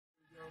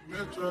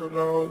Metro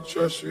don't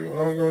trust you,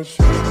 I'm gonna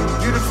shoot you.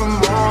 Beautiful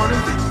morning,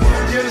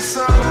 you're the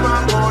sun of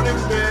my morning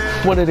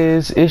bed. What it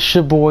is, it's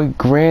your boy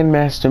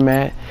Grandmaster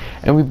Matt,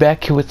 and we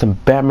back here with some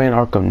Batman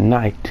Arkham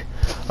Knight.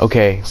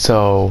 Okay,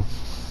 so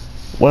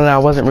when I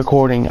wasn't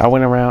recording, I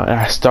went around and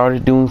I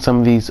started doing some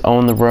of these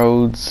on the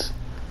roads,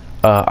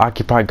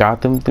 Occupy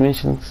Gotham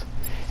missions.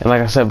 And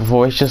like I said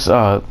before, it's just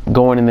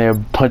going in there,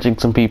 punching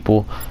some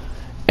people,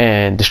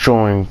 and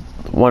destroying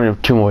one or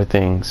two more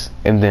things,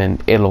 and then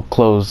it'll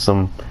close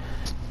some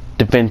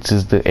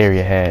defenses the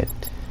area had.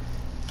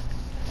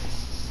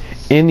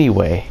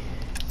 Anyway,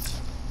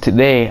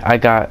 today I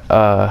got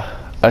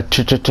a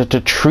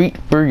treat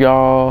for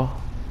y'all.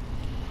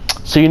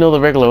 So you know the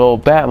regular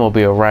old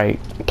Batmobile, right?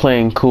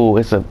 Plain cool.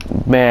 It's a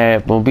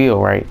mad mobile,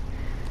 right?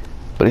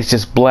 But it's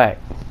just black.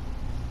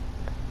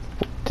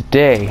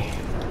 Today,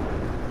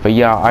 for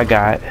y'all, I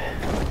got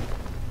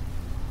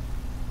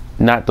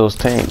not those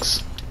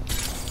tanks.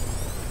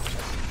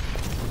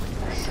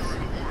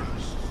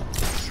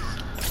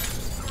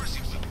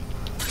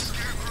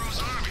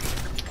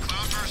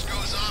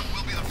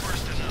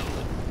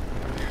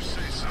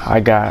 I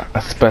got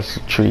a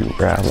special treat,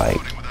 bro. Like,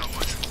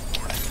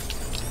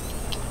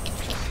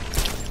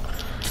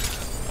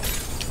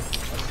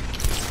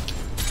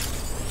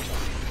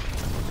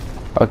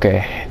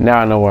 okay, now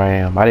I know where I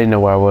am. I didn't know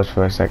where I was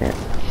for a second.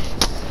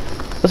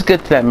 Let's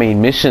get to that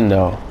main mission,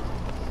 though.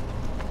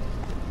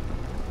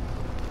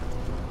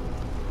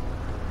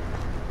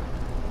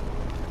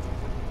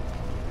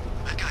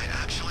 That guy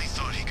actually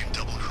thought he could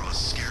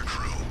double-cross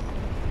Scarecrow.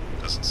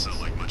 Doesn't sound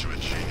like much of a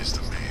genius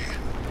to me.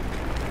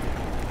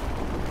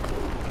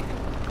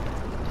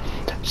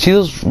 See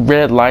those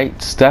red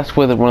lights? That's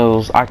where one of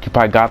those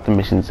Occupy Gotham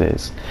missions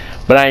is.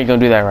 But I ain't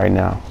gonna do that right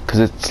now, because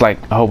it's like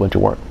a whole bunch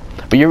of work.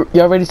 But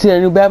y'all ready to see that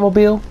new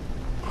Batmobile?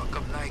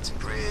 Arkham Knight's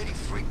pretty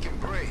freaking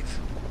brave.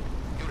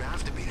 You'd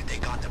have to be to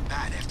take on the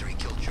Bat after he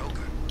killed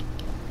Joker.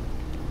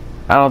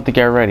 I don't think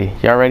y'all ready.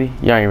 Y'all ready?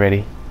 Y'all ain't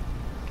ready.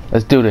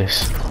 Let's do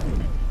this.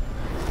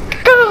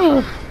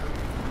 Go!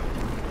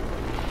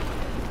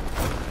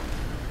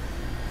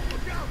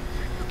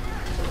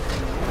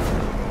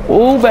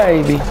 Ooh,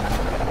 baby.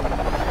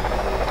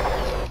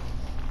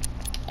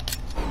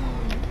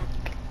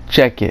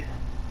 Check it.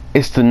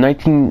 It's the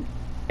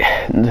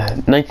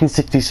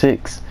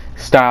 1966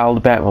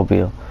 styled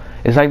Batmobile.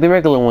 It's like the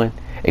regular one,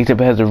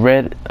 except it has a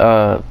red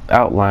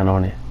outline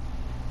on it.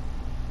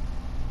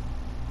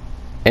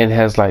 And it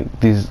has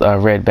like these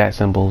red bat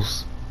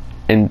symbols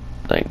and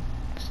like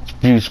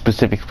few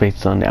specific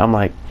spaces on there. I'm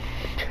like,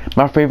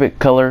 my favorite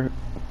color,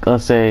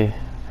 let's say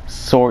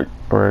sort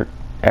or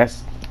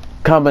S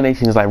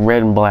combination is like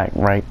red and black,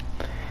 right?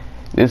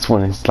 This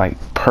one is like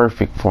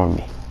perfect for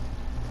me.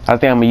 I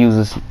think I'm gonna use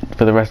this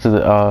for the rest of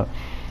the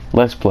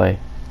let's play.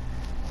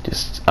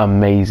 Just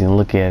amazing.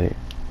 Look at it.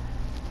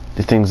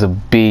 This thing's a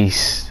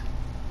beast.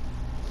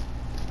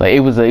 Like it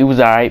was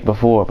alright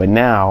before, but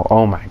now,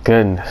 oh my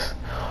goodness.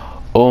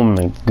 Oh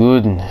my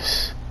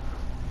goodness.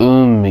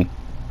 Oh my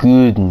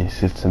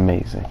goodness, it's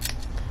amazing.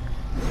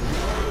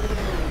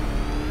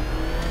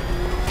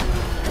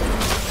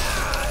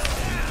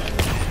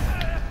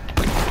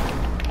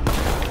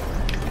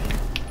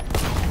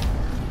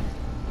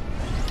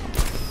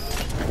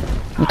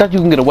 You thought you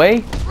can get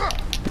away?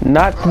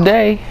 Not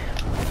today.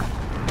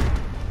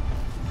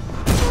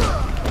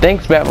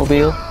 Thanks,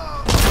 Batmobile.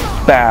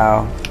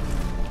 Bow.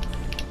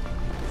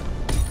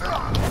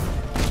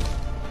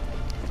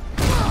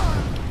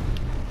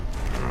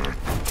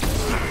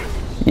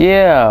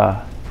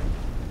 Yeah.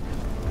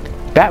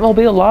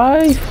 Batmobile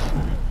live?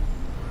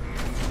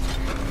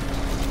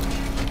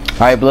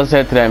 Alright, but let's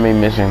head to that main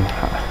mission.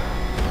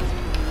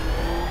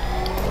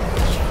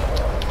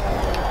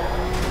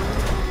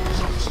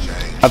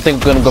 I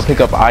think we're gonna go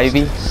pick up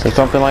Ivy or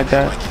something like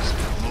that.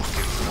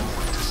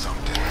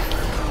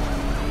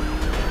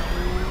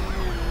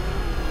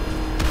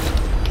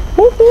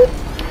 Woo-hoo.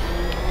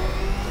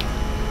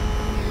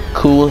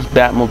 Coolest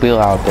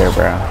Batmobile out there,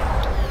 bro.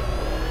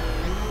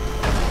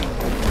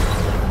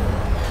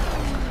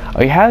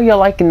 Oh, how y'all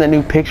liking the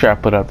new picture I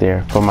put up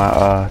there for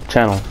my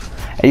channel?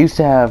 I used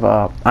to have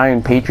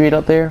Iron Patriot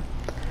up there.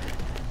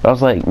 I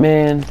was like,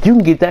 man, you can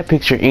get that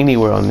picture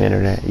anywhere on the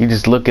internet. You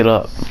just look it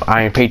up,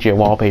 Iron Patriot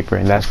wallpaper,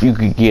 and that's you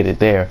could get it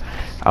there.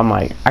 I'm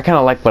like, I kind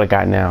of like what I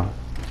got now.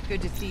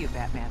 Good to see you,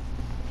 Batman.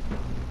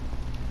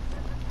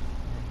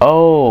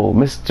 Oh,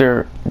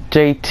 Mr.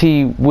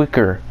 J.T.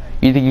 Wicker,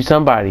 you think you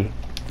somebody?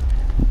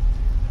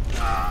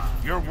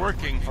 You're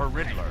working for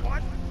Riddler.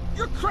 What?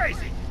 You're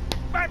crazy!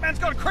 Batman's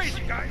gone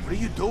crazy, guys! What are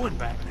you doing,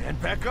 Batman?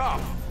 Back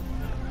off.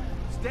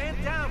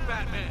 Stand down,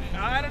 Batman!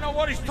 I don't know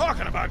what he's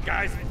talking about,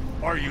 guys.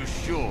 Are you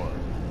sure?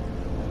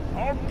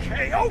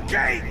 Okay,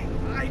 okay!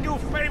 I do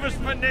favors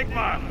for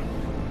Enigma.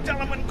 Tell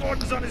him when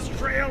Gordon's on his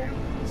trail.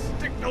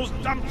 Stick those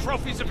dumb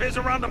trophies of his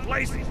around the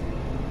place.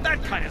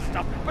 That kind of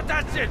stuff. But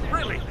that's it,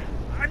 really.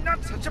 I'm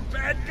not such a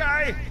bad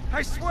guy,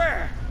 I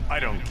swear. I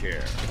don't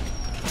care.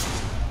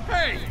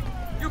 Hey!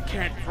 You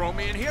can't throw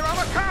me in here, I'm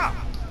a cop!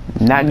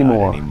 Not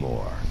anymore. Not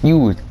anymore. You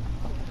were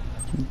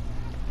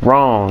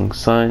wrong,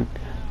 son.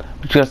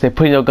 You gonna say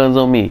putting your guns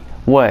on me?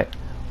 What?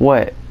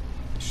 What?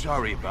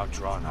 Sorry about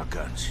drawing our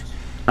guns.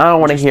 I don't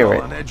want to hear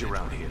it. On edge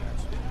around here.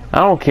 I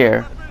don't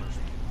care.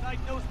 Knight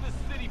knows this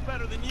city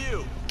better than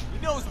you.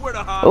 He knows where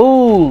to hide.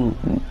 Ooh,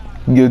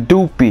 you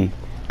doopy.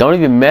 Don't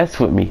even mess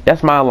with me.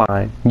 That's my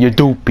line. You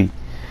doopy.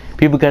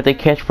 People got their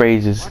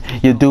catchphrases.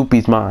 You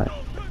doopy's mine.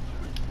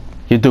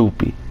 You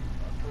doopy.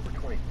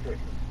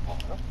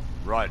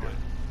 Ryder.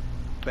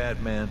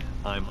 Bad man,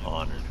 I'm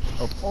honored.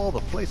 Of all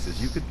the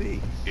places you could be.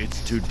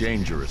 It's too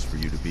dangerous for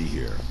you to be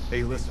here.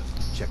 Hey, listen,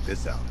 check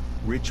this out.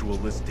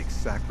 Ritualistic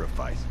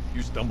sacrifice.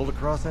 You stumbled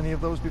across any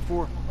of those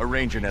before?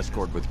 Arrange an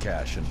escort with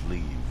cash and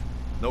leave.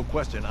 No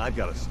question, I've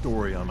got a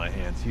story on my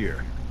hands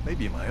here.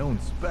 Maybe my own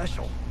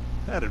special.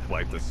 That'd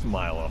wipe the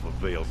smile off of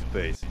Vale's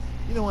face.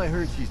 You know, I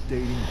heard she's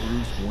dating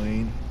Bruce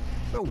Wayne.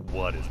 So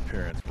what, his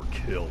parents were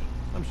killed?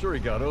 I'm sure he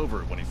got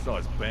over it when he saw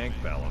his bank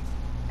balance.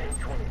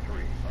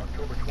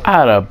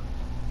 I'd have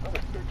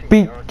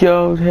beat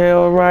your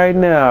hell right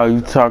now.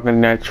 You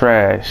talking that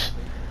trash.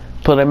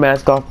 Pull that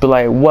mask off, be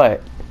like,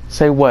 what?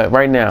 Say what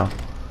right now?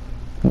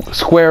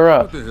 Square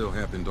up. What the hell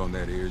happened on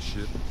that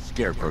airship?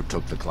 Scarecrow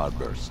took the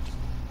cloudburst.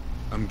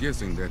 I'm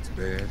guessing that's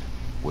bad.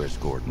 Where's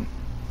Gordon?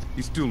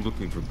 He's still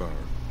looking for Barb.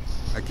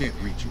 I can't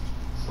reach him.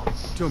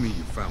 Tell me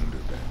you found her,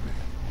 Batman.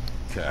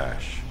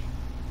 Cash.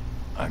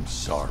 I'm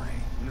sorry.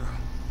 No,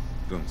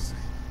 don't say.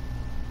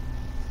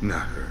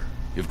 Not her.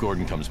 If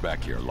Gordon comes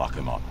back here, lock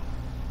him up.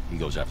 He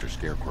goes after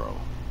Scarecrow.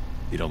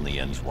 It only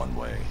ends one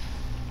way.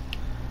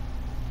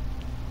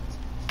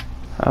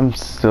 I'm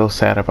still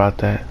sad about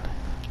that.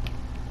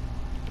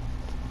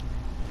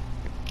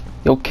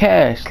 Yo,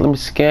 Cash, let me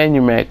scan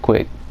your Mac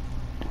quick.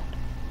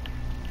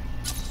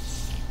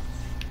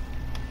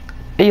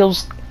 Hey, yo,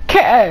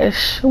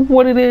 Cash,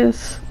 what it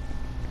is?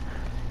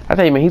 I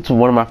tell you, man, he's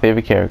one of my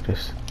favorite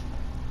characters.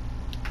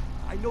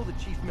 I know the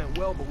chief meant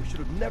well, but we should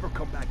have never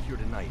come back here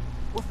tonight.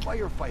 We're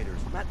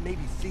firefighters, not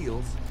Navy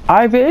SEALs.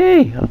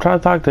 Ivy, I'm trying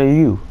to talk to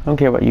you. I don't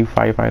care about you,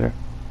 firefighter.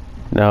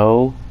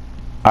 No,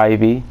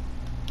 Ivy.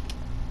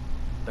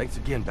 Thanks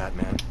again,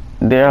 Batman.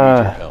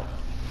 There.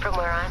 From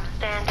where I'm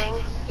standing,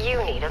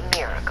 you need a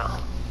miracle.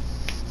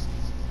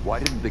 Why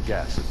didn't the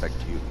gas affect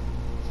you?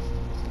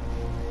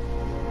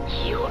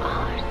 You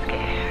are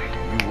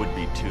scared. You would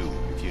be too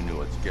if you knew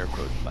what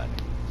Scarecrow's planning.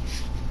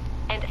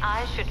 And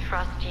I should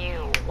trust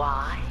you.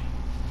 Why?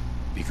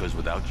 Because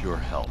without your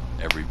help,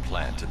 every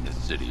plant in this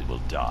city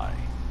will die.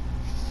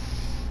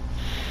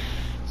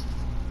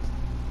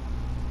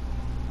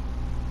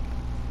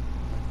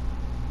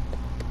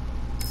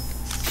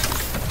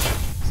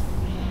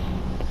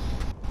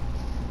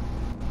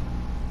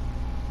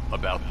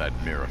 About that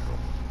miracle.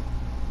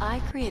 I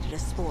created a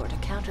spore to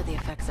counter the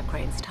effects of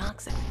Crane's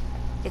toxin.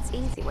 It's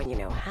easy when you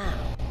know how,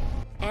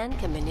 and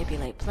can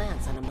manipulate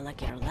plants on a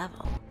molecular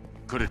level.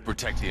 Could it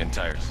protect the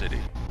entire city?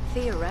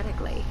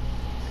 Theoretically,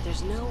 but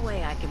there's no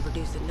way I can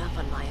produce enough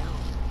on my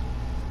own.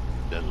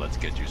 Then let's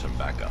get you some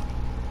backup.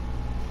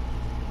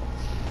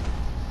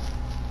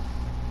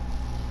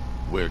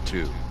 Where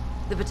to?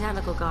 The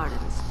Botanical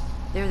Gardens.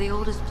 They're the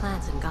oldest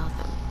plants in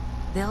Gotham.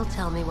 They'll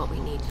tell me what we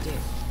need to do.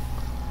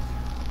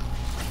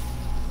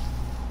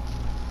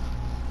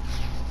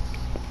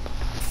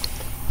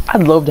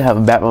 I'd love to have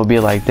a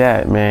Batmobile like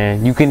that,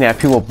 man. You can have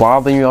people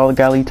bothering you all the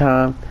golly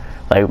time.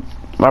 Like,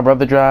 my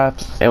brother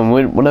drives, and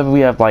whenever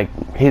we have, like,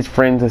 his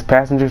friends as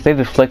passengers, they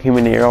just flick him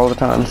in the air all the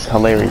time. It's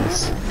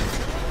hilarious.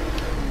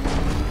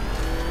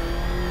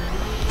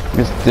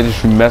 They're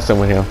just messing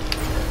with him.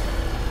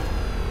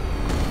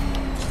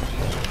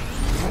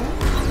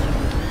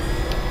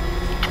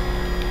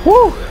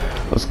 Woo!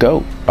 Let's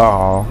go.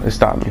 Oh, it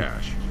stopped me.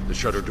 Cash. The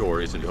shutter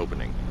door isn't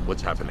opening.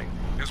 What's happening?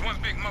 There's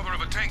one big mother of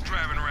a tank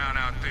driving around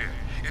out there.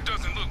 It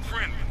doesn't look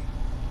friendly.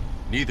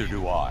 Neither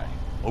do I.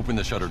 Open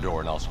the shutter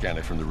door and I'll scan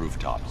it from the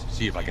rooftops.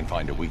 See if I can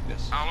find a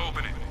weakness. I'll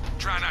open it.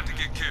 Try not to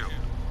get killed.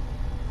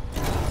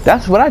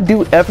 That's what I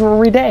do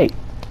every day.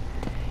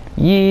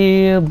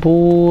 Yeah,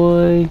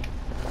 boy.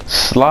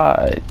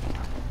 Slide.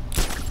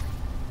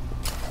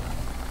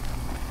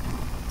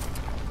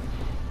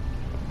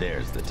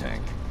 There's the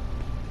tank.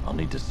 I'll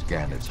need to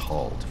scan its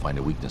hull to find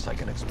a weakness I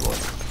can exploit.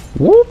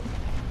 Whoop.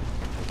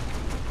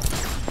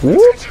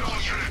 Whoop.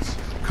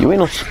 You ain't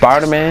no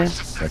Spider-Man.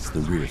 That's the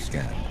rear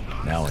scan.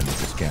 Now I need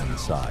to scan the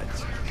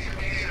sides.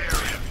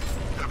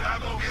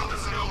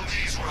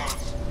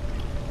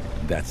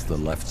 That's the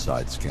left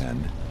side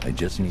scanned. I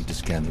just need to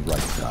scan the right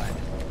side.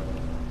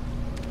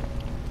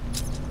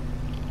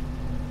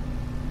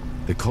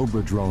 The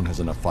Cobra drone has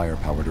enough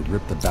firepower to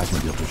rip the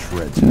Batmobile to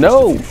shreds in just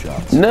a few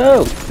shots.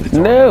 No, Its no,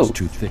 armor is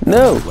too thick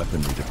no, for the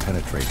weaponry to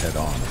penetrate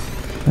head-on.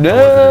 no.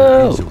 However,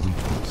 there is a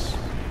weakness.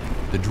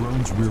 The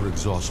drone's rear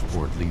exhaust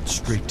port leads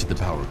straight to the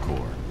power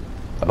core.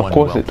 Of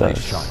course it does. One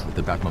well-placed shot with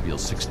the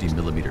Batmobile's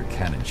 60mm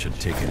cannon should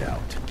take it out.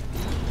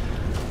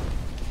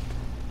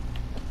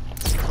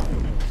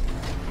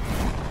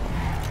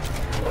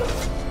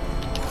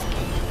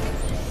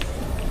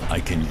 I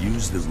can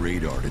use the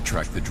radar to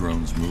track the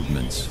drone's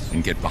movements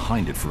and get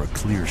behind it for a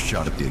clear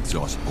shot of the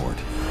exhaust port.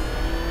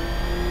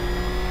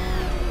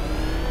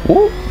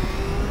 Whoop.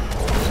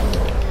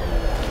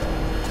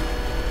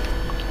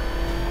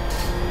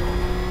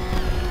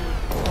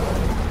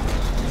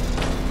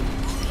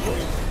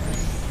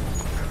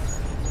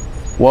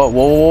 Whoa,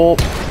 whoa,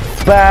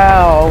 whoa.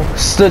 Bow.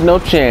 Stood no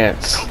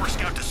chance. Cobra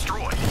Scout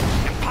destroyed.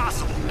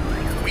 Impossible.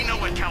 We know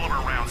what caliber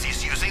rounds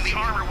he's using. The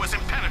armor was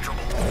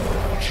impenetrable.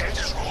 Can't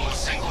just roll a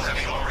single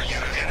heavy armor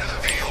unit into the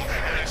field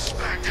and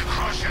expect to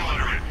crush him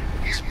under it.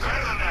 He's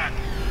better than that.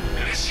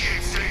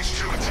 Initiate stage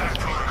 2 attack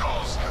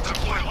protocols.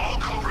 Deploy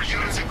all Cobra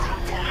units in group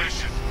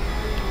formation.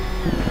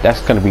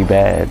 That's gonna be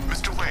bad.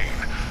 Mr.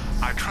 Wayne,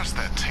 I trust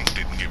that tank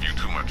didn't give you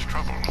too much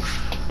trouble.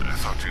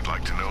 I thought you'd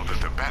like to know that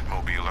the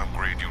Batmobile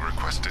upgrade you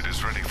requested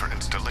is ready for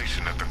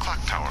installation at the clock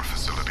tower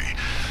facility.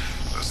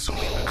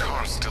 Assuming the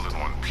car's still in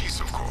one piece,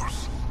 of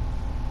course.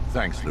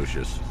 Thanks,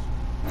 Lucius.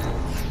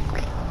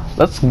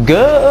 Let's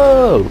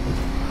go.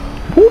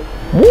 Whoop,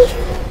 whoop.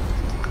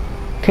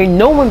 Can't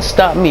no one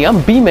stop me.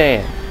 I'm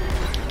B-Man.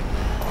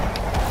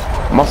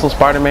 Muscle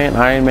Spider-Man,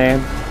 Iron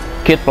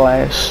Man, Kid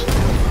Flash,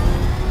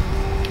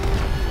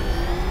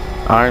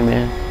 Iron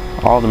Man,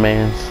 all the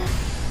mans.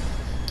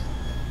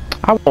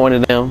 I want one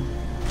of them.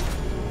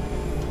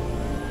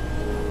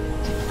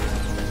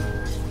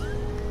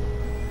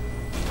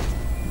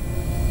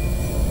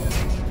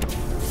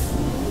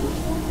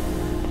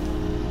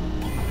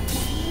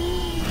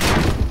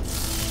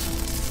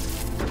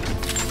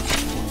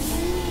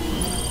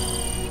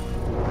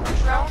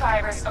 Drone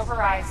virus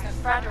overrides the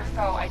friend or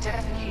foe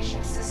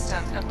identification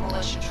system of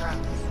militia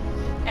drones.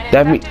 An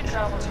infected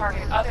drone will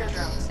target other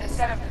drones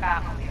instead of the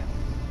Batmobile.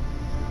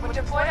 When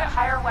deployed at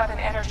higher weapon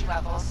energy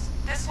levels,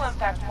 this will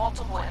infect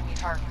multiple enemy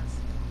targets.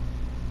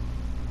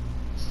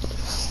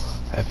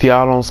 If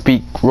y'all don't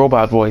speak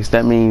robot voice,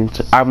 that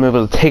means I'm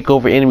able to take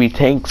over enemy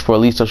tanks for at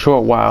least a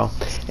short while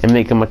and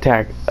make them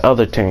attack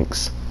other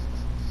tanks.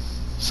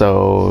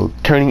 So,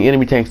 turning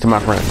enemy tanks to my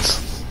friends.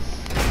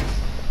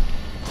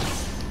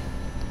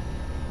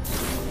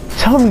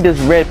 Tell me this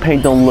red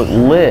paint don't look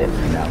lit.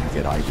 Now we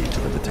get Ivy to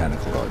the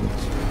botanical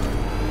gardens.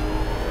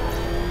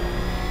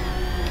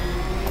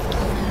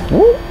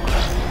 Woo.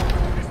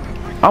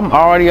 I'm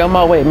already on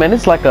my way, man.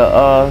 It's like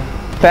a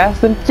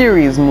Fast and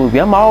Furious movie.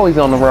 I'm always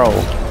on the road.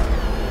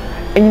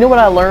 And you know what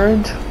I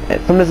learned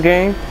from this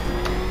game?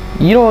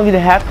 You don't even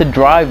have to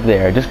drive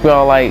there. Just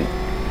go like,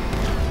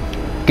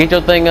 get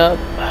your thing up.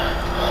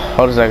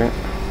 Hold a second.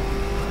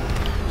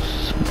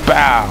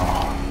 Bow.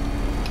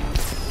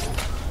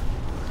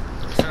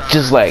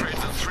 Just like.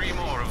 3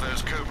 more of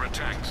those Cobra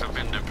tanks have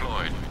been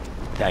deployed.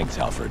 Thanks,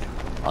 Alfred.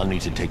 I'll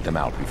need to take them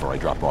out before I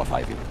drop off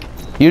Ivy.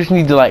 You just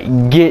need to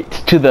like get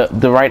to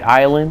the right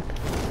island.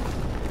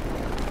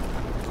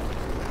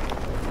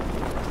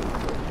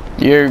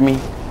 You hear me?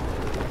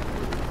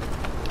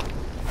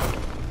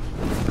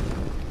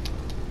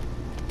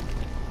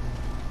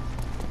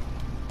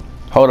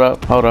 Hold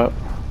up, hold up.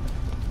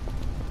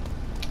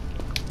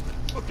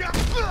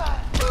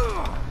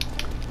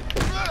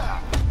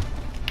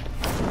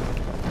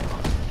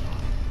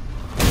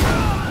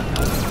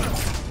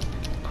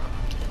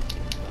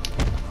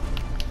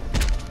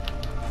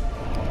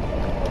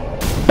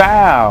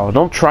 Bow!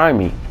 Don't try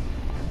me.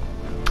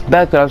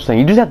 That's what I was saying.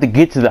 You just have to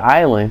get to the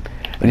island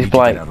and just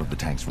like. Get out of the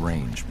tank's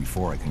range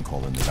before I can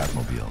call in the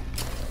Batmobile.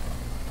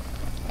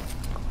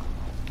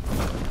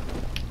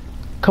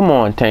 Come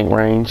on, tank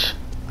range.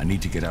 I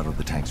need to get out of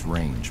the tank's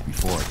range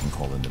before I can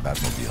call in the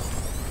Batmobile.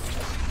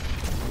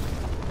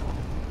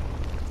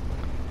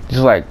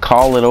 Just like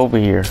call it over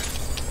here.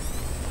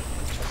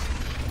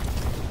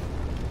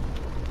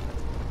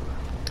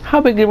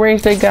 How big a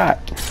range they got?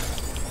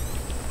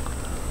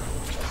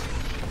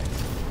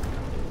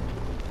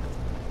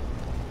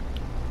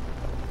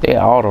 They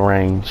all the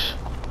range.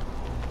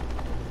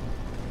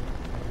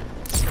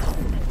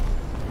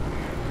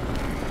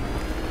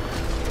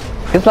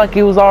 It's like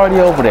he was already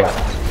over there.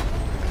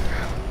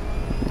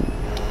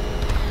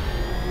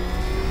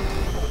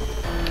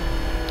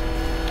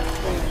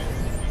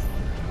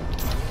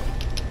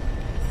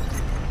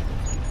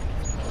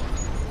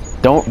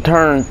 Don't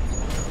turn.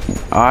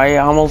 I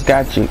almost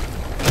got you.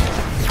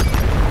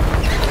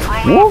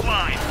 Whoop.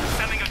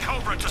 Sending a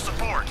Cobra to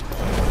support.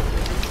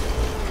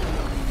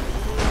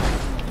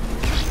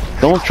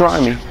 Don't try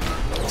me. Did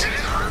it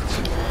hurt?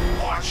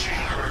 Watching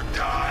her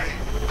die,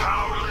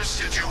 powerless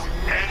to do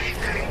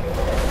anything.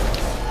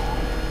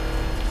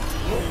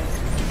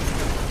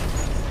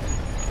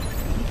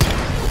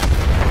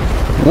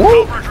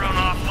 Whoop. Cobra drone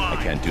offline.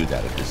 I can't do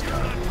that at this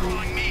time.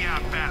 Calling me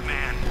out,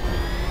 Batman.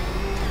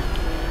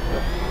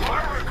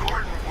 Barbara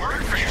Gordon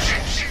worked for you.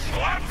 She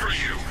fought for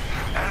you.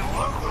 And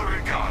look where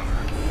it got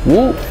her.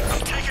 Whoop. I'm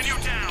taking you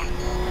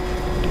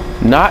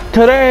down. Not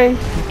today.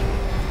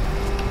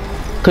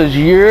 Cause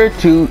you're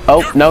too.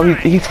 Oh no,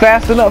 he's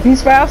fast enough.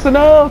 He's fast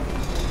enough.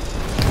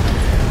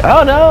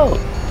 Oh no.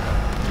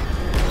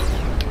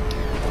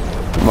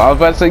 I was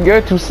about to say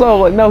you're too slow.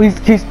 Like no, he's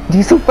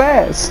too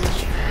fast.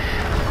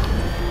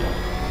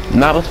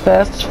 Not as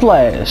fast as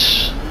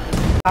Flash.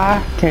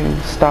 I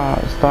can't stop.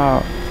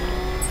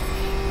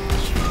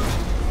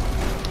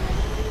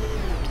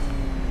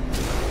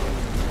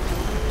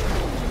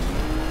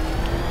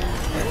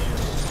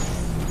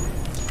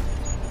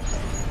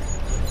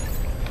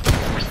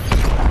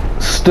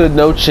 Stood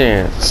no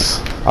chance.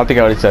 I think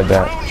I already said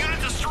that. Drone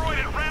unit destroyed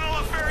at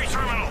Randall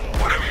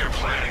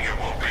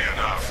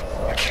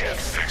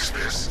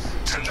this.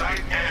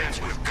 Tonight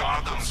ends with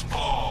Gotham's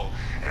ball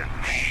and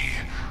me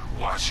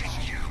watching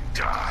you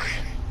die.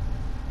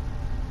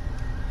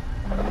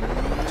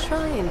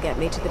 Try and get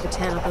me to the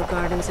botanical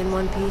gardens in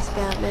one piece,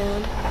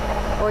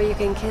 Batman. Or you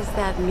can kiss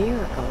that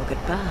miracle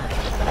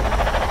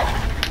goodbye.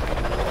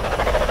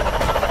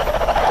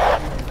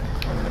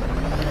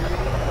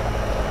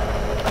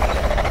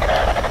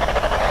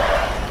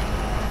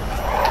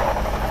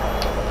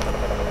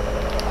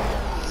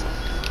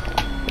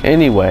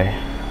 Anyway,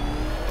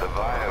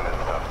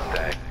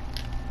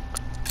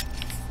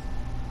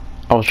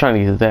 I was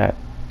trying to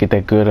get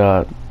that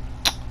good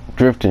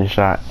drifting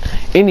shot.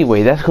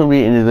 Anyway, that's gonna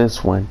be the end of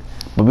this one,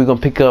 but we're gonna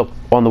pick up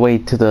on the way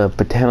to the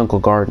botanical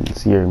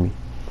gardens. You hear me?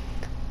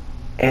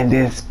 And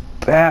this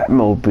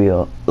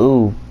Batmobile,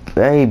 ooh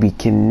baby,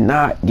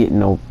 cannot get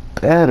no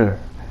better.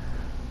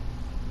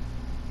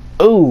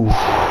 Ooh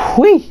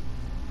wee.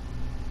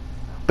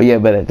 But yeah,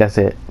 but that's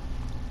it.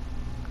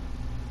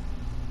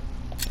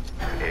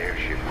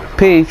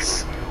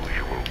 Peace.